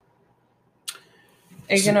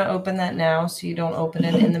Are you going to open that now so you don't open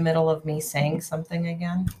it in the middle of me saying something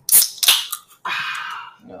again?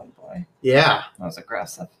 Oh, boy. Yeah. That was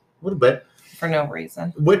aggressive. A little bit. For no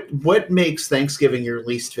reason. What makes Thanksgiving your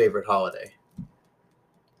least favorite holiday?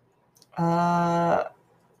 All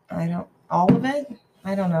of it?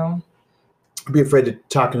 I don't know. I'd be afraid of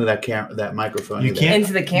talking to that microphone. You can't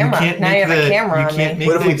into the camera. You can't now you have a camera on me. You can't make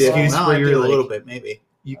what if the we did? excuse Well, where I you're do like, a little bit, maybe.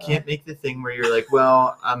 You can't make the thing where you're like,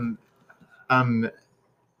 well,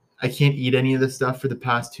 I can't eat any of this stuff for the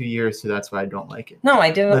past 2 years, so that's why I don't like it. No,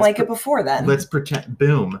 I didn't like it before then. Let's pretend.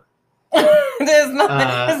 Boom. There's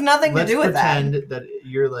nothing to do with that. Let's pretend that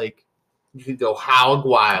you're like. You could go hog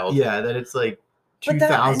wild. Yeah, that it's like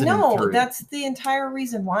 2003. No, that's the entire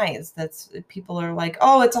reason why people are like,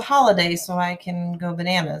 oh, it's a holiday, so I can go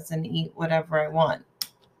bananas and eat whatever I want.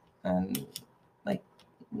 And like,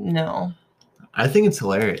 no. I think it's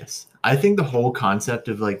hilarious. I think the whole concept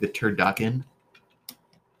of like the turducken,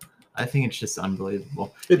 I think it's just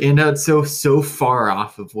unbelievable. And it's so far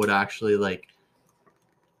off of what actually like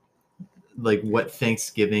what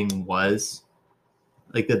Thanksgiving was.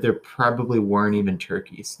 Like that there probably weren't even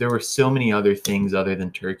turkeys. There were so many other things other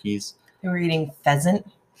than turkeys. They were eating pheasant?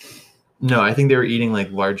 No, I think they were eating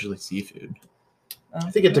like largely seafood.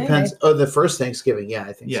 I think it depends. Oh, the first Thanksgiving. Yeah,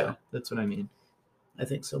 I think so. Yeah, that's what I mean. I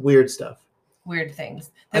think so. Weird stuff. Weird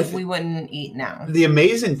things that we wouldn't eat now. The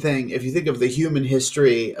amazing thing, if you think of the human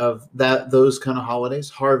history of those kind of holidays,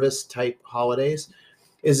 harvest type holidays,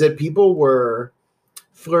 is that people were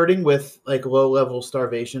flirting with like low-level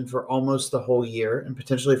starvation for almost the whole year and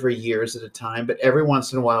potentially for years at a time. But every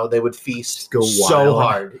once in a while, they would feast so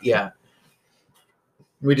hard. Yeah.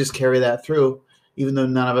 We just carry that through, even though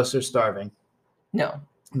none of us are starving. No.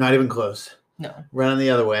 Not even close. No. Running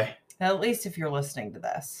the other way. At least if you're listening to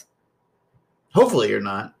this. Hopefully you're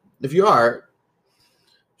not. If you are,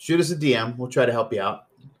 shoot us a DM. We'll try to help you out.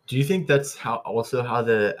 Do you think that's how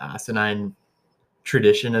the asinine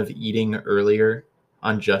tradition of eating earlier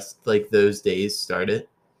on just like those days started?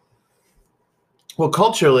 Well,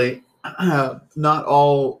 culturally, not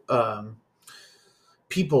all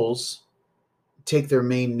peoples take their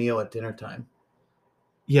main meal at dinner time.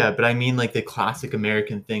 Yeah, but I mean like the classic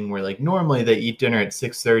American thing where like normally they eat dinner at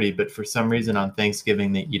 6:30, but for some reason on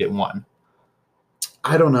Thanksgiving they eat at 1.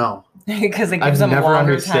 I don't know. Because it gives them a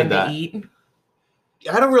longer time to eat.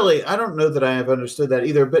 I don't know that I have understood that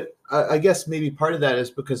either, but I guess maybe part of that is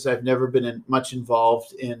because I've never been much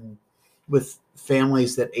involved with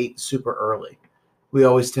families that ate super early. We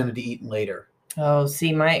always tended to eat later. Oh,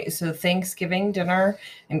 see, so Thanksgiving dinner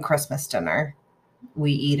and Christmas dinner,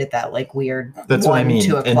 we eat at that like weird 2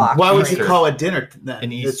 o'clock. Why would you call it dinner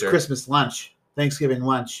then? Easter. It's Christmas lunch, Thanksgiving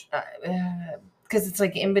lunch. Because it's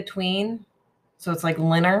like in between, so it's like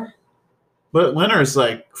dinner. But dinner is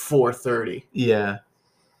like 4:30. Yeah.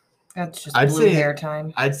 That's just blue hair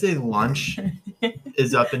time. I'd say lunch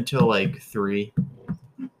is up until like 3.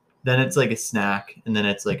 Then it's like a snack, and then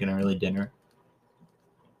it's like an early dinner.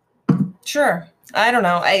 Sure. I don't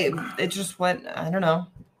know. I don't know.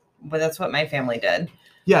 But that's what my family did.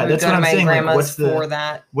 Yeah, that's what I'm saying. Like, what's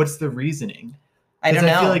the reasoning? I don't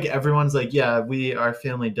know. I feel like everyone's like, yeah, our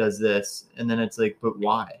family does this. And then it's like, but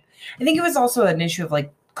why? I think it was also an issue of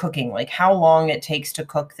like cooking, like how long it takes to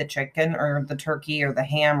cook the chicken or the turkey or the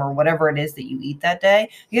ham or whatever it is that you eat that day.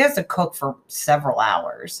 You have to cook for several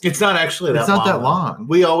hours. It's not actually that long. It's not that long.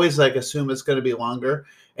 We always like assume it's going to be longer.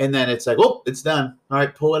 And then it's like, oh, it's done. All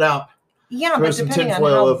right, pull it out. Yeah, but depending on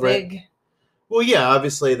how big. Well, yeah,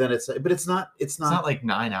 obviously then but it's not like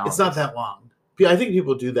 9 hours. It's not that long. I think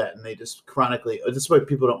people do that and they just chronically, that's why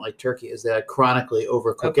people don't like turkey, is they chronically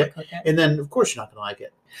overcook it. And then of course you're not going to like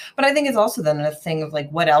it. But I think it's also then a thing of like,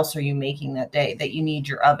 what else are you making that day that you need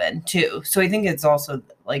your oven too? So I think it's also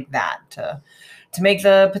like that to make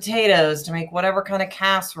the potatoes, to make whatever kind of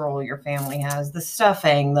casserole your family has, the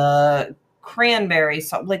stuffing, the cranberries,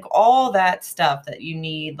 so like all that stuff that you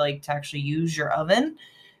need like to actually use your oven.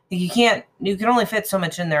 You can only fit so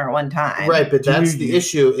much in there at one time. Right, but that's the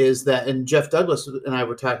issue is that, and Jeff Douglas and I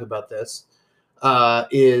were talking about this,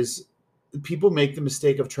 is people make the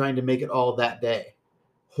mistake of trying to make it all that day.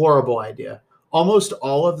 Horrible idea. Almost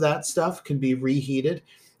all of that stuff can be reheated,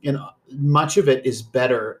 and much of it is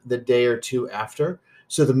better the day or two after.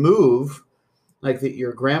 So the move, like that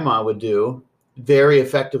your grandma would do, very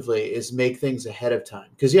effectively is make things ahead of time.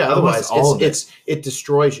 Because otherwise it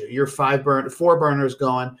destroys you. You're 4 burners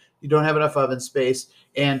going. You don't have enough oven space,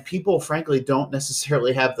 and people frankly don't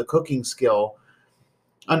necessarily have the cooking skill,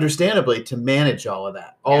 understandably, to manage all of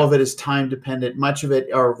that. All of it is time dependent. Much of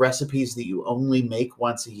it are recipes that you only make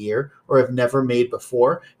once a year or have never made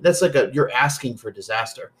before. That's like you're asking for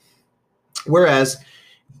disaster. Whereas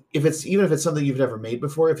if it's something you've never made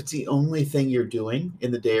before, if it's the only thing you're doing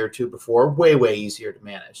in the day or two before, way easier to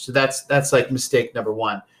manage. So that's like mistake number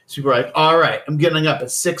one. So people are like, all right, I'm getting up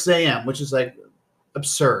at 6 a.m., which is like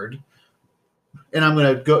absurd. And I'm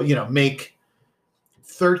going to go, make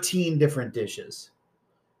 13 different dishes.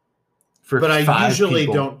 But I usually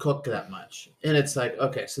don't cook that much. And it's like,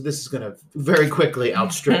 okay, so this is going to very quickly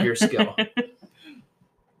outstrip your skill.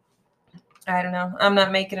 I don't know. I'm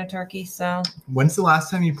not making a turkey, so. When's the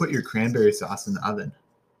last time you put your cranberry sauce in the oven?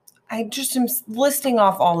 I just am listing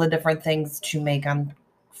off all the different things to make on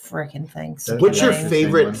freaking Thanksgiving. What's your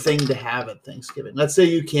favorite thing to have at Thanksgiving? Let's say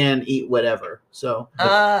you can eat whatever. So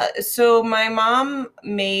my mom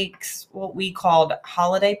makes what we called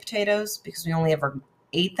holiday potatoes because we only ever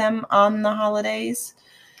ate them on the holidays.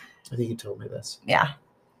 I think you told me this. Yeah.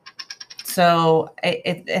 So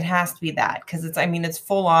it has to be that because it's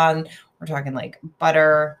full on. We're talking like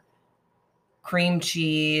butter, cream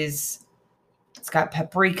cheese. It's got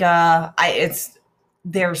paprika.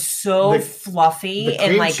 They're so fluffy the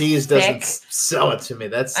and like cheese thick. Doesn't sell it to me.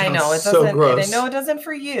 That sounds I know it so doesn't. gross. I know it doesn't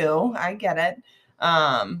for you. I get it.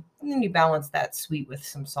 And then you balance that sweet with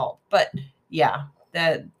some salt. But yeah,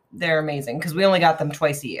 they're amazing because we only got them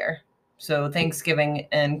twice a year. So Thanksgiving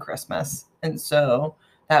and Christmas, and so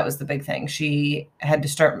that was the big thing. She had to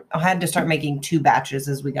start making 2 batches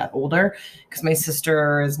as we got older because my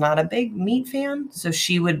sister is not a big meat fan, so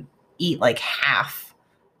she would eat like half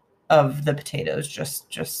of the potatoes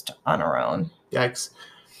just on her own. Yikes.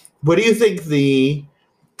 What do you think the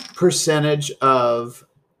percentage of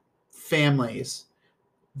families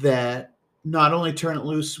that not only turn it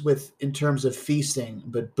loose with in terms of feasting,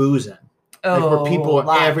 but boozing? Like where people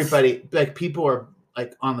are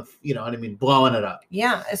like on the, you know what I mean, blowing it up.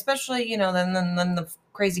 Yeah, especially, then the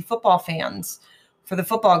crazy football fans for the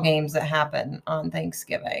football games that happen on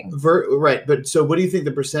Thanksgiving. Right. But so what do you think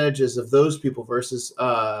the percentages of those people versus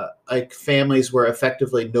like families where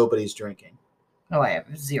effectively nobody's drinking? Oh, I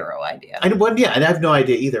have zero idea. I have no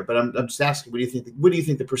idea either, but I'm just asking, what do you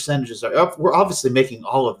think the percentages are? We're obviously making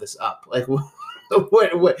all of this up. Like what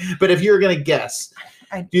but if you're going to guess,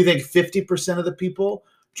 do you think 50% of the people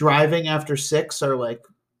driving after 6 are like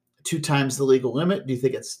 2 times the legal limit? Do you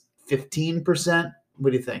think it's 15%?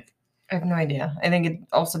 What do you think? I have no idea. I think it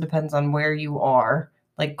also depends on where you are,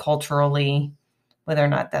 like culturally, whether or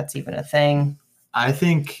not that's even a thing. I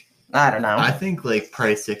don't know. I think like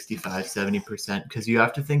probably 65, 70% because you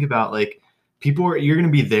have to think about like you're going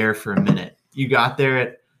to be there for a minute. You got there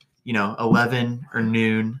at, 11 or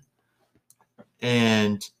noon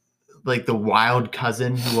and like the wild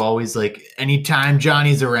cousin who always like anytime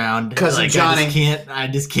Johnny's around, cousin like, Johnny, I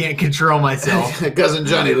just can't control myself. Cousin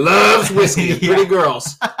Johnny loves whiskey and pretty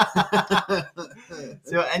girls.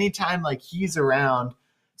 So anytime like he's around,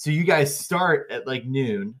 so you guys start at like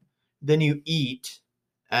noon, then you eat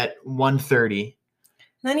at 1:30.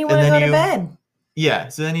 Then you want to go to bed. Yeah,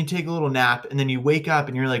 so then you take a little nap and then you wake up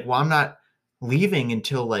and you're like, well, I'm not leaving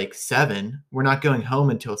until like 7. We're not going home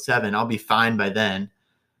until 7. I'll be fine by then.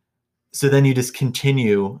 So then you just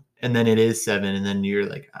continue, and then it is 7, and then you're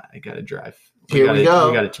like, I gotta drive. We go.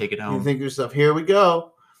 We gotta take it home. You think to yourself, here we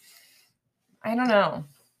go. I don't know.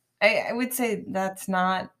 I would say that's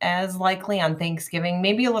not as likely on Thanksgiving.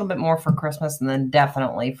 Maybe a little bit more for Christmas, and then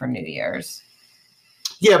definitely for New Year's.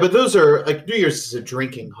 Yeah, but those are like New Year's is a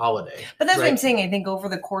drinking holiday. But that's what I'm saying. I think over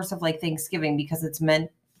the course of like Thanksgiving, because it's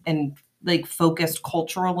meant and like focused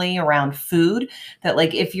culturally around food, that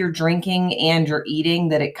like if you're drinking and you're eating,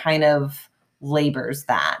 that it kind of labors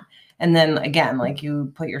that. And then again, like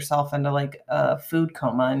you put yourself into like a food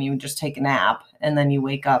coma and you just take a nap and then you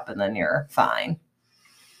wake up and then you're fine.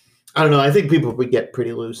 I don't know. I think people would get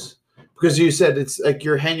pretty loose because you said it's like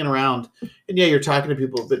you're hanging around and yeah, you're talking to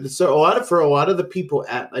people, but so for a lot of the people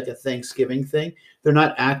at like a Thanksgiving thing, they're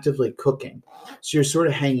not actively cooking. So you're sort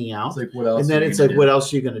of hanging out. It's like, what else? And then it's like, what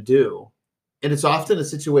else are you going to do? And it's often a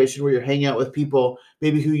situation where you're hanging out with people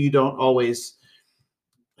maybe who you don't always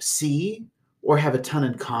see or have a ton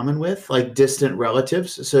in common with, like distant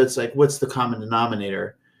relatives. So it's like, what's the common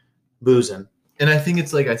denominator? Boozing. And I think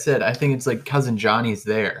it's like I said, I think it's like cousin Johnny's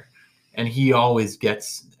there. And he always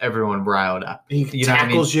gets everyone riled up. He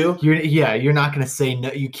tackles you. You're not going to say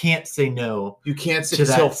no. You can't say no. You can't say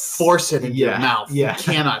he'll force it into your mouth. Yeah. You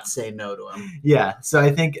cannot say no to him. Yeah. So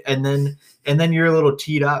I think, and then you're a little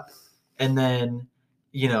teed up, and then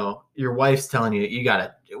your wife's telling you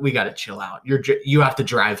we gotta chill out. You have to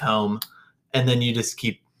drive home, and then you just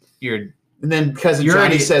keep And then cousin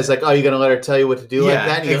Johnny says like, "Oh, you're gonna let her tell you what to do like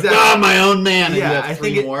that?" And you exactly. go, "Oh, my own man." And yeah, you have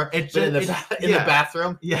 3 more. But in the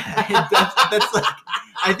bathroom. Yeah, that's like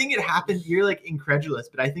I think it happens. You're like incredulous,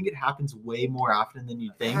 but I think it happens way more often than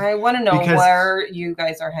you think. I want to know where you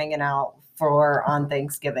guys are hanging out for on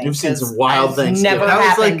Thanksgiving. You've seen some wild things. Never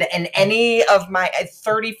happened in any of my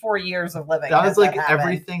 34 years of living. That was like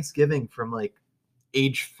every Thanksgiving from like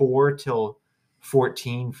age 4 till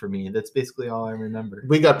 14 for me. That's basically all I remember.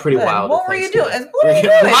 We got pretty wild. What were you doing? What were you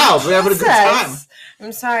doing? Wild. We're having a good time.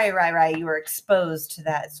 I'm sorry, Rai. You were exposed to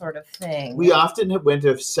that sort of thing. We often have went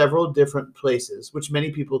to several different places, which many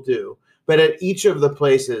people do. But at each of the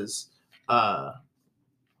places,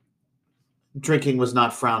 drinking was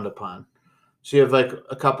not frowned upon. So you have like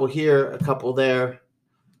a couple here, a couple there.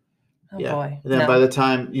 Oh boy. And then by the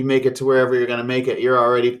time you make it to wherever you're going to make it, you're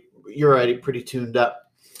already pretty tuned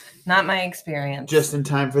up. Not my experience. Just in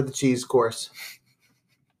time for the cheese course.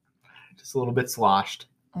 Just a little bit sloshed.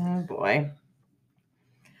 Oh boy.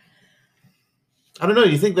 I don't know.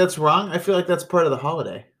 You think that's wrong? I feel like that's part of the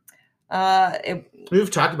holiday.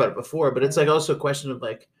 We've talked about it before, but it's like also a question of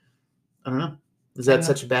like, I don't know. Is that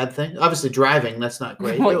such a bad thing? Obviously, driving, that's not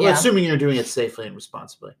great. Well, assuming you're doing it safely and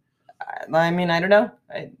responsibly. I mean, I don't know.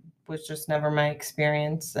 It was just never my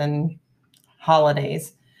experience. And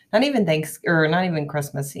holidays, not even not even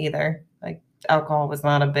Christmas either. Like alcohol was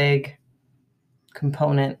not a big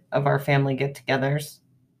component of our family get-togethers.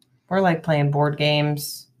 We're like playing board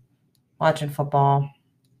games, watching football.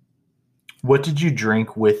 What did you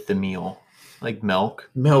drink with the meal? Like milk?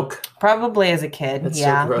 Milk. Probably as a kid. That's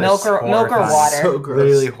yeah. So milk or water. So gross.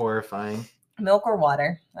 Literally horrifying. Milk or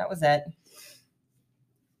water. That was it.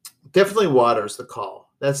 Definitely water's the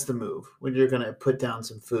call. That's the move. When you're going to put down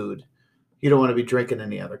some food, you don't want to be drinking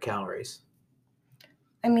any other calories.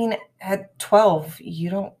 I mean, at 12,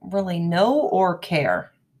 you don't really know or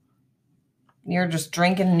care. You're just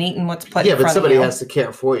drinking and eating what's put in front of you. Yeah, but somebody has to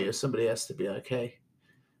care for you. Somebody has to be like, hey,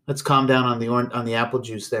 let's calm down on the apple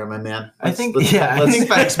juice there, my man. Let's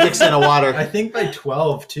mix in a water. I think by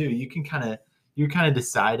 12 too, you're kind of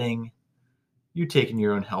deciding, you're taking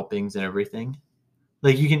your own helpings and everything.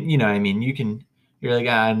 Like you can, you're like,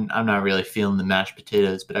 I'm not really feeling the mashed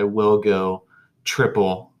potatoes, but I will go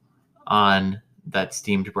triple on that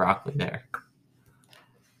steamed broccoli there.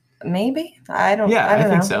 Maybe. I don't I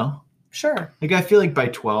think know. so. Sure. Like I feel like by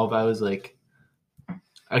 12 I was like,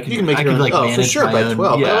 I could manage for sure my by own,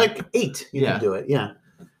 12. Yeah. By like 8, you can do it. Yeah.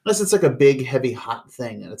 Unless it's like a big, heavy, hot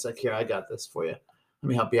thing. And it's like, here, I got this for you. Let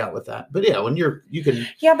me help you out with that. But yeah, when you can.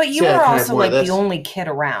 Yeah, but you were also like the only kid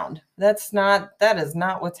around. That is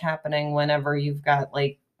not what's happening whenever you've got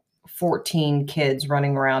like 14 kids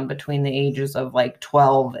running around between the ages of like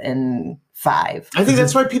 12 and 5. I think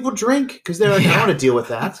that's why people drink, because they're like, I don't want to deal with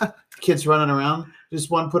that. Kids running around. Just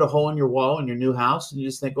want to put a hole in your wall in your new house, and you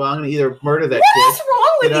just think, well, I'm going to either murder that kid. What is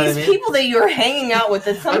wrong with these people that you're hanging out with?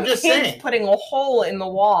 That some kid's putting a hole in the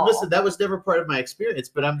wall. Listen, that was never part of my experience,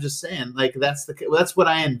 but I'm just saying, like that's what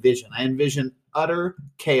I envision. I envision utter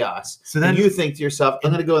chaos. So then you think to yourself,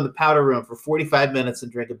 I'm going to go in the powder room for 45 minutes and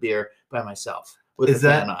drink a beer by myself with the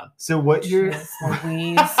fan on. So what you're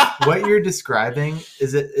describing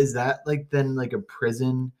is that like then like a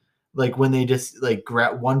prison? Like when they just like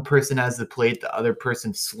grab one person has the plate, the other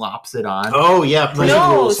person slops it on. Oh yeah, prison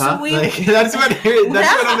rules, huh? That's what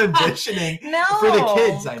I'm envisioning for the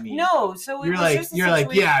kids. I mean, so you're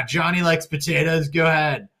like, yeah, Johnny likes potatoes. Go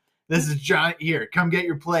ahead. This is Johnny. Here, come get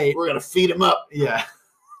your plate. We're gonna feed him up. Yeah.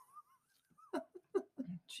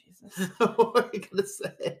 Jesus. What are you gonna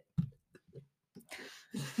say?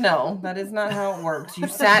 No, that is not how it works. You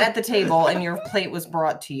sat at the table and your plate was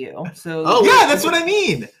brought to you. So that's what I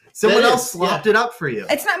mean. Someone else slopped it up for you.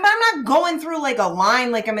 It's not. But I'm not going through like a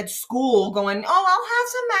line like I'm at school going, I'll have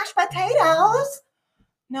some mashed potatoes.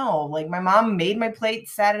 No, like my mom made my plate,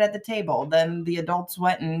 sat it at the table. Then the adults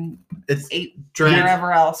went and ate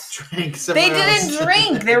wherever else. They didn't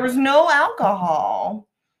drink. There was no alcohol.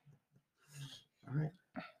 All right.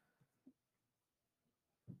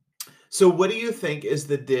 So what do you think is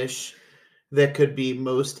the dish that could be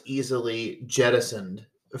most easily jettisoned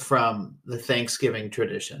from the Thanksgiving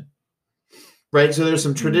tradition? Right? So there's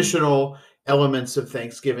some traditional elements of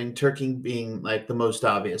Thanksgiving, turkey being like the most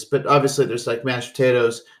obvious, but obviously there's like mashed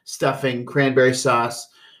potatoes, stuffing, cranberry sauce,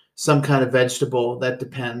 some kind of vegetable. That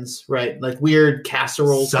depends, right? Like weird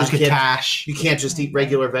casseroles. Succotash. You can't just eat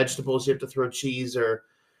regular vegetables. You have to throw cheese or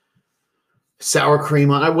sour cream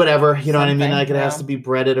on it, whatever. You know what I mean? Like it has to be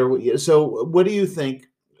breaded or so. What do you think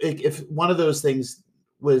if one of those things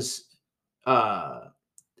was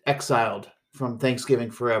exiled from Thanksgiving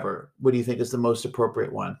forever? What do you think is the most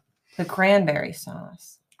appropriate one? The cranberry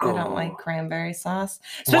sauce. I don't like cranberry sauce,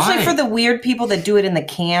 especially for the weird people that do it in the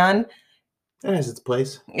can. It has its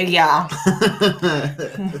place. Yeah.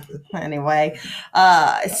 Anyway,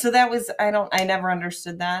 so that was I never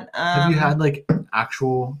understood that. Have you had like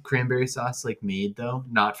actual cranberry sauce like made though,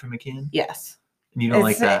 not from a can? Yes. And you don't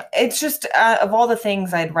like that? It's just of all the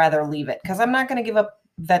things, I'd rather leave it because I'm not going to give up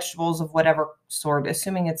vegetables of whatever sort,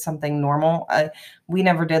 assuming it's something normal. We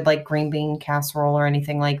never did like green bean casserole or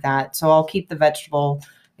anything like that, so I'll keep the vegetable.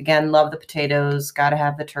 Again, love the potatoes. Got to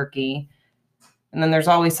have the turkey, and then there's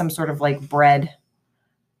always some sort of like bread,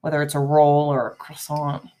 whether it's a roll or a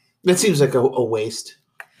croissant. That seems like a waste.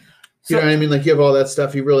 You know what I mean? Like you have all that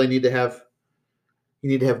stuff. You really need to have. You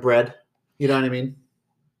need to have bread. You know what I mean?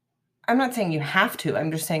 I'm not saying you have to.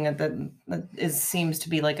 I'm just saying that seems to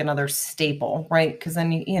be like another staple, right? Because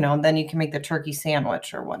then then you can make the turkey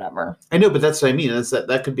sandwich or whatever. I know, but that's what I mean.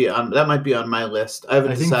 That could be that might be on my list. I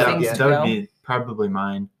haven't decided yet. That would be probably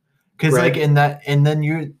mine. Because like in that, and then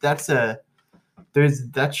that's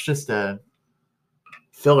just a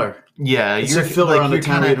filler. Yeah, you're a filler like, on the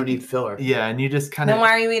time you don't need filler. Yeah, and you just kind of. Then why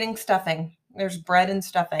are you eating stuffing? There's bread and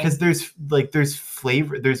stuffing. Because there's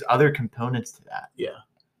flavor. There's other components to that. Yeah.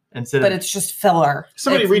 But it's just filler.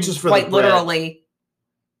 Somebody reaches for quite the bread. Literally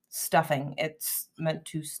stuffing. It's meant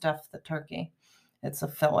to stuff the turkey. It's a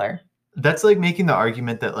filler. That's like making the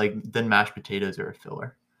argument that like then mashed potatoes are a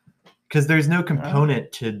filler, because there's no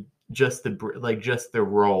component to just the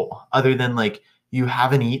roll other than like you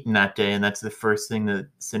haven't eaten that day and that's the first thing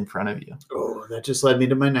that's in front of you. Oh, that just led me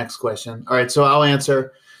to my next question. All right, so I'll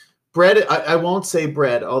answer bread. I won't say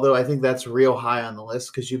bread, although I think that's real high on the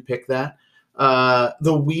list because you picked that.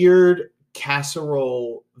 The weird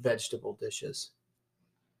casserole vegetable dishes.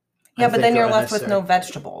 Yeah, but then you're left with no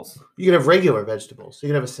vegetables. You could have regular vegetables. You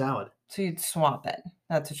could have a salad. So you'd swap it.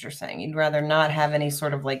 That's what you're saying. You'd rather not have any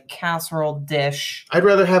sort of like casserole dish. I'd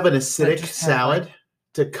rather have an acidic salad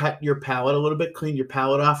to cut your palate a little bit, clean your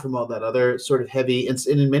palate off from all that other sort of heavy, and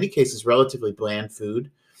in many cases, relatively bland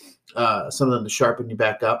food. Some of them to sharpen you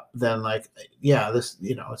back up. Then this,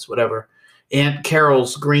 it's whatever. Aunt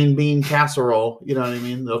Carol's green bean casserole, you know what I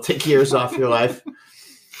mean? They'll take years off your life.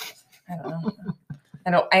 I don't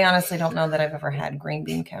know. I honestly don't know that I've ever had green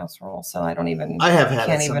bean casserole, so I don't even. I have had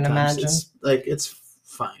can't it even sometimes. imagine. It's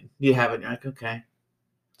fine. You have it. You're like, okay,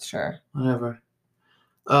 sure, whatever.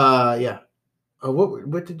 Yeah.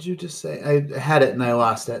 What did you just say? I had it and I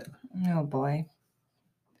lost it. Oh boy.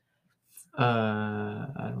 I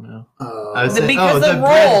don't know. Because the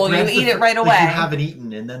roll, you eat it right away. Like you haven't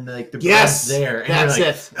eaten, and then like the bread's there. And that's you're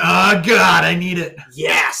like, it. Oh God, I need it.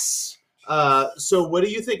 Yes. So what do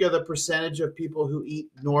you think are the percentage of people who eat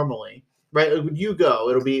normally? Right? When you go,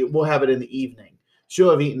 we'll have it in the evening. She'll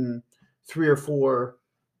have eaten 3 or 4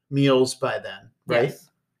 meals by then, right? Yes.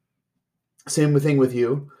 Same thing with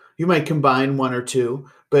you. You might combine 1 or 2,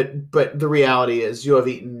 but the reality is you'll have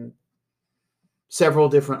eaten several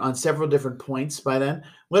different points by then.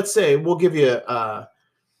 Let's say we'll give you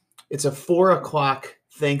it's a 4:00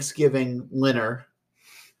 Thanksgiving dinner.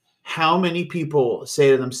 How many people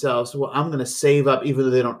say to themselves, well, I'm going to save up, even though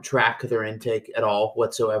they don't track their intake at all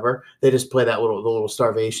whatsoever. They just play that little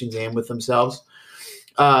starvation game with themselves.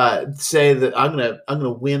 Say that I'm going to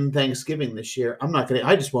win Thanksgiving this year.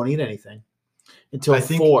 I just won't eat anything until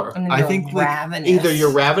 4. I think either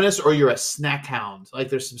you're ravenous or you're a snack hound. Like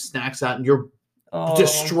there's some snacks out and you're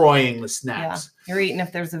destroying the snacks. Yeah. You're eating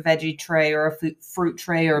if there's a veggie tray or a fruit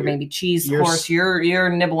tray or maybe cheese course. You're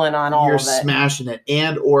nibbling on all of it. You're smashing it,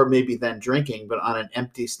 and or maybe then drinking, but on an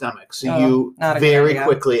empty stomach. So you very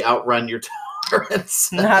quickly outrun your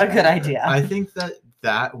tolerance. Not a good idea. I think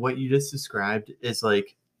that what you just described is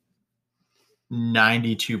like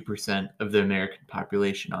 92% of the American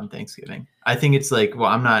population on Thanksgiving. I think it's like, well,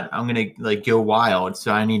 I'm going to like go wild.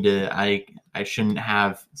 So I shouldn't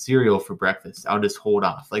have cereal for breakfast. I'll just hold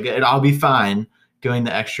off. Like I'll be fine going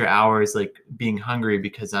the extra hours, like being hungry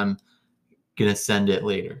because I'm going to send it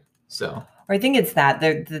later. So I think it's that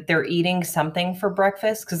they're eating something for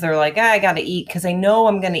breakfast because they're like, I got to eat because I know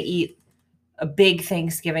I'm going to eat a big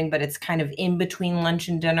Thanksgiving, but it's kind of in between lunch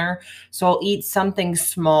and dinner. So I'll eat something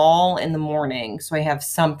small in the morning. So I have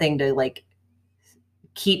something to like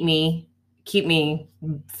keep me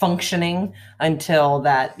functioning until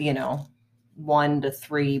that, 1 to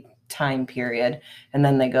 3 time period. And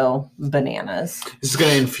then they go bananas. This is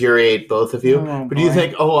going to infuriate both of you. But do you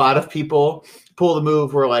think a lot of people pull the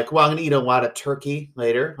move where like, well, I'm going to eat a lot of turkey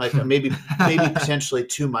later, like maybe potentially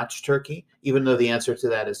too much turkey, even though the answer to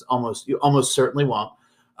that is you almost certainly won't.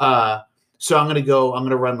 So I'm going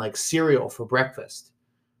to run like cereal for breakfast,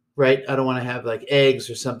 right? I don't want to have like eggs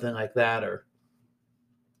or something like that. Or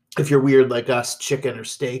if you're weird like us, chicken or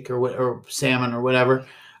steak or salmon or whatever.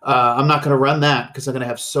 I'm not going to run that because I'm going to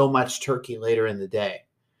have so much turkey later in the day.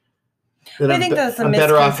 I think that's a I'm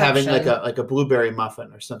better off having misconception. like a blueberry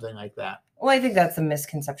muffin or something like that. Well, I think that's a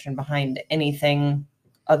misconception behind anything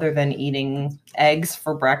other than eating eggs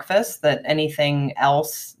for breakfast, that anything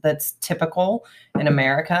else that's typical in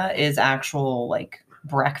America is actual like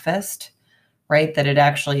breakfast, right? That it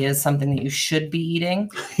actually is something that you should be eating.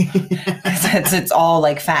 It's all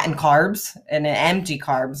like fat and carbs and empty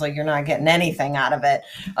carbs, like you're not getting anything out of it.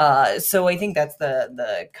 So I think that's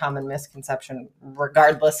the common misconception,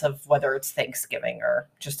 regardless of whether it's Thanksgiving or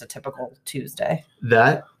just a typical Tuesday.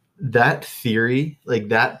 That theory, like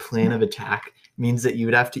that plan of attack, means that you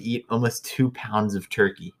would have to eat almost 2 pounds of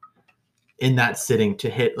turkey in that sitting to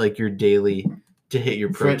hit like your daily, to hit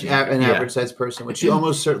your protein. For an average sized person, which you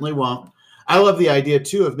almost certainly won't. I love the idea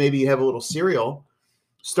too of maybe you have a little cereal,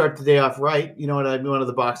 start the day off right. You know what I mean? One of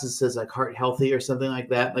the boxes says like heart healthy or something like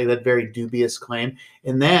that very dubious claim.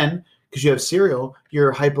 And then because you have cereal,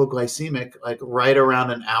 you're hypoglycemic like right around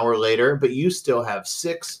an hour later, but you still have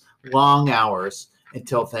 6 long hours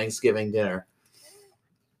until Thanksgiving dinner.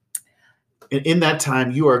 And in that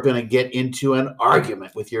time, you are going to get into an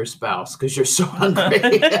argument with your spouse because you're so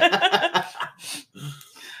hungry.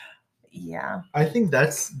 Yeah. I think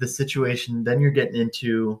that's the situation. Then you're getting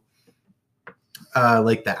into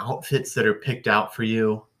like the outfits that are picked out for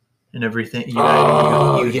you and everything.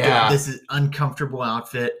 This is uncomfortable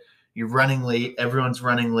outfit. You're running late. Everyone's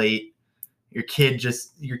running late. Your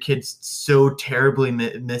kid's so terribly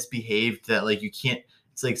misbehaved that like you can't.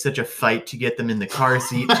 It's like such a fight to get them in the car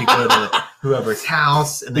seat to go to whoever's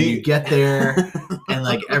house, and then you get there, and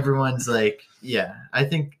like everyone's like, yeah. I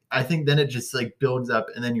think then it just like builds up,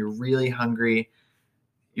 and then you're really hungry.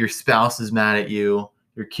 Your spouse is mad at you.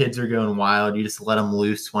 Your kids are going wild. You just let them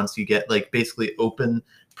loose once you get like basically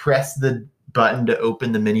press the button to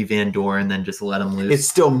open the minivan door, and then just let them loose. It's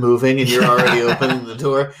still moving, and you're already opening the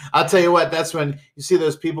door. I'll tell you what. That's when you see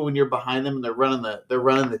those people when you're behind them and they're running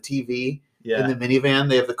the TV. Yeah. In the minivan,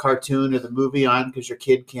 they have the cartoon or the movie on because your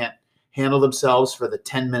kid can't handle themselves for the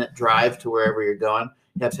 10-minute drive to wherever you're going.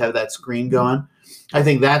 You have to have that screen going. I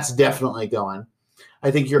think that's definitely going. I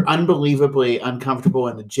think you're unbelievably uncomfortable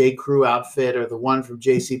in the J. Crew outfit or the one from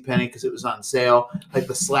JCPenney because it was on sale, like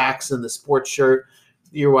the slacks and the sports shirt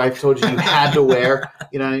your wife told you had to wear.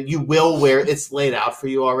 You know, you will wear. It's laid out for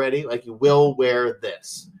you already. Like you will wear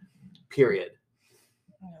this, period.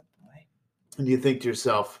 Oh, boy. And you think to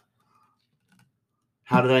yourself,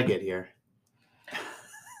 how did I get here?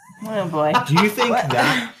 Oh boy. Do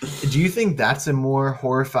you think that's a more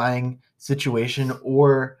horrifying situation,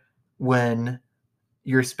 or when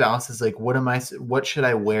your spouse is like, what should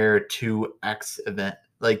I wear to X event?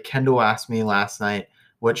 Like Kendall asked me last night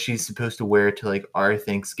what she's supposed to wear to like our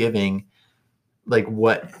Thanksgiving. Like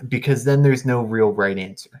what? Because then there's no real right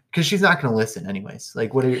answer. Because she's not going to listen anyways.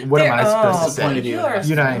 Like what am I supposed to say? You know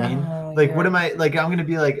what I mean? Like what am I like? I'm going to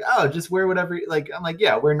be like, oh, just wear whatever. Like I'm like,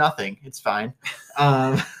 yeah, wear nothing. It's fine.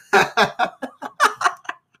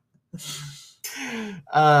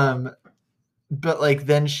 But like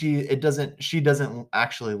then she doesn't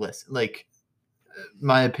actually listen. Like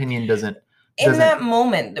my opinion doesn't. In that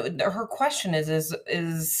moment, her question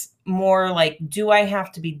is more like, do I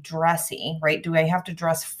have to be dressy, right? Do I have to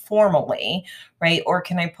dress formally, right? Or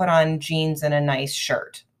can I put on jeans and a nice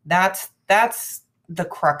shirt? That's the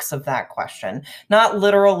crux of that question. Not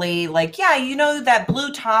literally like, yeah, you know, that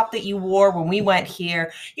blue top that you wore when we went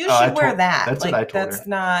here, you should wear that. That's like, what I told that's her.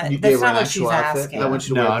 not what she's asking. I want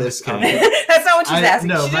you to wear this. That's not what she's asking.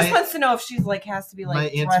 No, she just wants to know if she's like has to be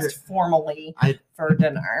like dressed formally for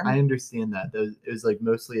dinner. I understand that. It was like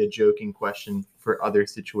mostly a joking question for other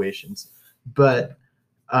situations, but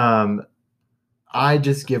I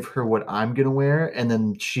just give her what I'm gonna wear, and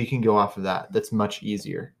then she can go off of that. That's much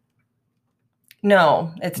easier.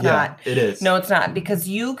 No, it's not. It is. No, it's not, because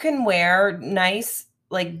you can wear nice,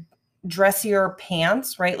 like dressier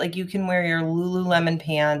pants, right? Like you can wear your Lululemon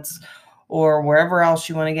pants or wherever else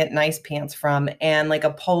you want to get nice pants from, and like a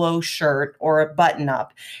polo shirt or a button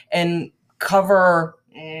up, and cover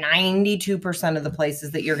 92% of the places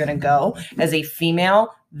that you're going to go as a female.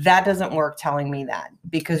 That doesn't work telling me that,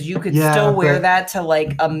 because you could still wear that to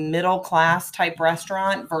like a middle class type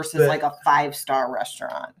restaurant versus like a 5-star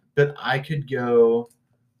restaurant. But I could go,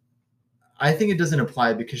 I think it doesn't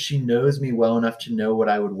apply because she knows me well enough to know what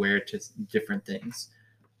I would wear to different things.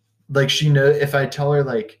 Like she knows, if I tell her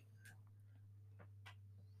like,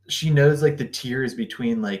 she knows like the tiers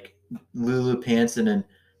between like Lulu pants and a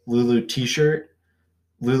Lulu t-shirt,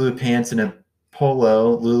 Lulu pants and a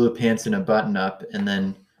polo, Lulu pants and a button up, and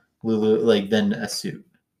then Lulu, like then a suit.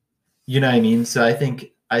 You know what I mean? So I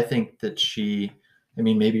think that she I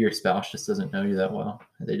mean, maybe your spouse just doesn't know you that well.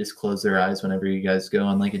 They just close their eyes whenever you guys go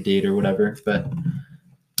on like a date or whatever. But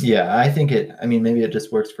yeah, I think maybe it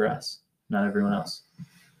just works for us, not everyone else.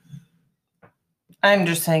 I'm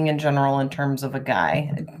just saying in general, in terms of a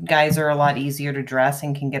guy, guys are a lot easier to dress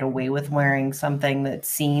and can get away with wearing something that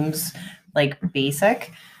seems like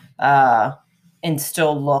basic and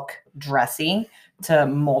still look dressy to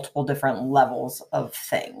multiple different levels of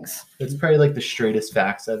things. It's probably like the straightest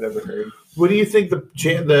facts I've ever heard. What do you think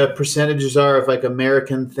the percentages are of like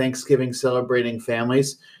American Thanksgiving celebrating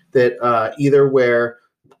families that either wear?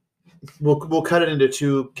 We'll cut it into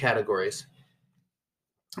two categories.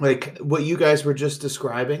 Like what you guys were just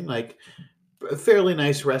describing, like a fairly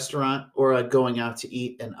nice restaurant or like going out to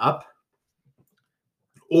eat and up,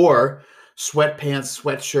 or sweatpants,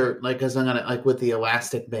 sweatshirt, like as I'm gonna like with the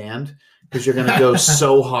elastic band because you're gonna go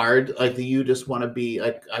so hard, like that you just want to be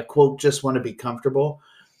like I quote just want to be comfortable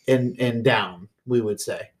and down. We would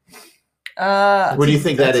say. Where do you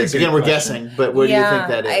think that is? Again, we're guessing, but where do you think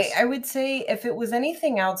that is? I would say if it was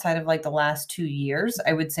anything outside of like the last 2 years,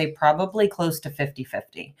 I would say probably close to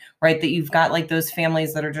 50-50, right? That you've got like those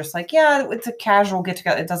families that are just like, yeah, it's a casual get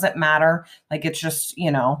together. It doesn't matter. Like it's just,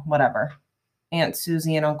 whatever. Aunt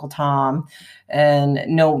Susie and Uncle Tom and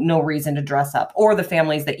no reason to dress up. Or the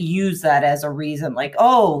families that use that as a reason, like,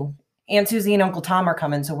 oh, Aunt Susie and Uncle Tom are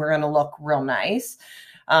coming, so we're going to look real nice.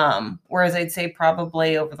 Whereas I'd say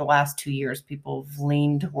probably over the last 2 years, people have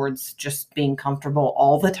leaned towards just being comfortable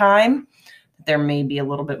all the time. There may be a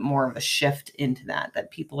little bit more of a shift into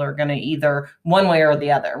that people are going to either one way or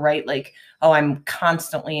the other, right? Like, oh, I'm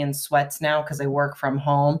constantly in sweats now because I work from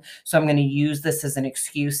home. So I'm going to use this as an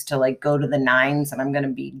excuse to like go to the nines and I'm going to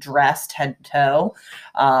be dressed head to toe,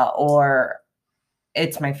 or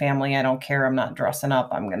it's my family. I don't care. I'm not dressing up.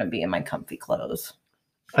 I'm going to be in my comfy clothes.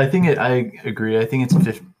 I agree. I think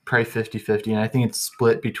it's probably 50-50. And I think it's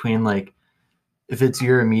split between like, if it's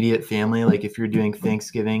your immediate family, like if you're doing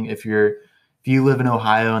Thanksgiving, if you live in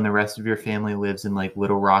Ohio and the rest of your family lives in like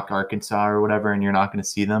Little Rock, Arkansas or whatever, and you're not going to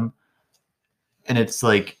see them. And it's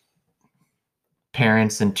like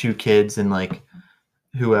parents and 2 kids and like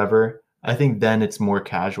whoever, I think then it's more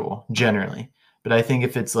casual generally. But I think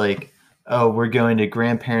if it's like, oh, we're going to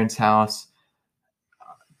grandparents' house,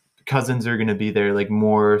 cousins are going to be there, like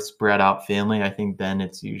more spread out family, I think then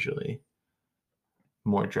it's usually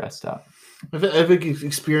more dressed up. I've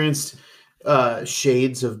experienced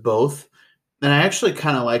shades of both. And I actually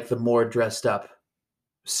kind of like the more dressed up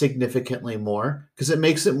significantly more because it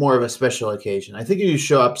makes it more of a special occasion. I think if you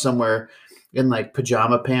show up somewhere in like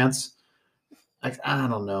pajama pants, like, I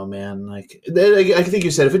don't know, man. Like, I think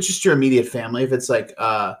you said if it's just your immediate family, if it's like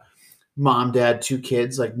mom, dad, 2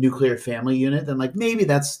 kids, like nuclear family unit, then like maybe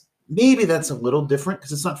that's a little different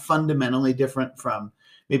because it's not fundamentally different from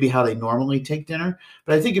maybe how they normally take dinner.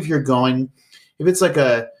 But I think if it's like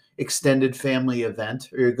a extended family event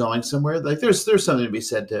or you're going somewhere, like there's something to be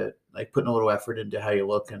said to like putting a little effort into how you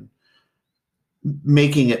look and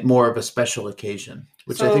making it more of a special occasion,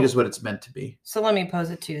 which I think is what it's meant to be. So let me pose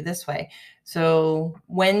it to you this way. So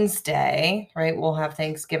Wednesday, right, we'll have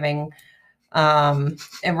Thanksgiving at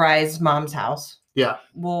Rye's mom's house. Yeah.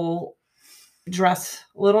 We'll dress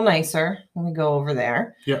a little nicer when we go over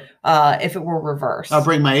there. Yeah. If it were reversed. I'll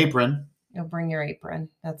bring my apron. You'll bring your apron.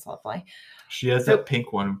 That's lovely. She has that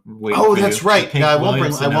pink one. That's right. Yeah, I won't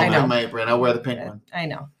bring my apron. I'll wear the pink one. I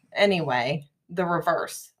know. Anyway, the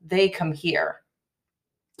reverse. They come here.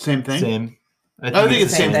 Same thing? Same. I think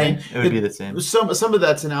it's the same thing. It would be the same. Some of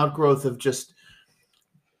that's an outgrowth of just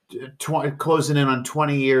closing in on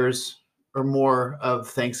 20 years or more of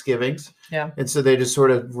Thanksgivings. Yeah. And so they just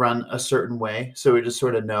sort of run a certain way. So we just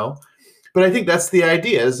sort of know. But I think that's the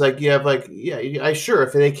idea is like you have like,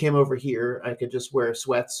 if they came over here, I could just wear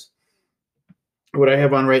sweats. What I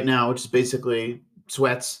have on right now, which is basically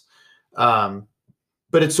sweats. But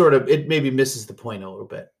it maybe misses the point a little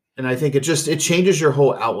bit. And I think it changes your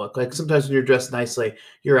whole outlook. Like sometimes when you're dressed nicely,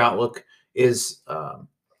 your outlook is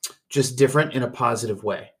just different in a positive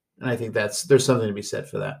way. And I think there's something to be said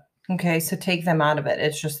for that. Okay, so take them out of it.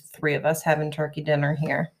 It's just 3 of us having turkey dinner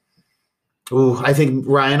here. Ooh, I think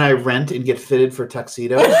Ryan and I rent and get fitted for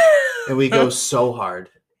tuxedos, and we go so hard.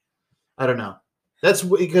 I don't know. That's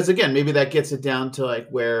because, again, maybe that gets it down to like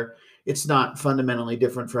where it's not fundamentally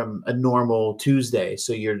different from a normal Tuesday,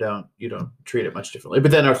 so you don't treat it much differently.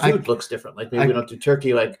 But then our food looks different. Like maybe we don't do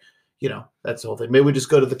turkey, like, that's the whole thing. Maybe we just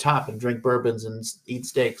go to the top and drink bourbons and eat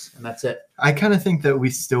steaks, and that's it. I kind of think that we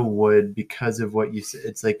still would because of what you said.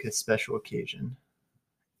 It's like a special occasion.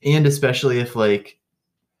 And especially if like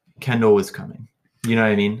Kendall was coming. You know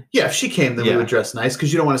what I mean? Yeah, if she came, then we would dress nice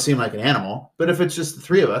because you don't want to seem like an animal. But if it's just the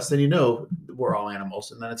 3 of us, then we're all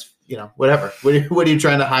animals, and then it's, whatever. What are you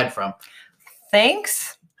trying to hide from?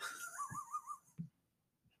 Thanks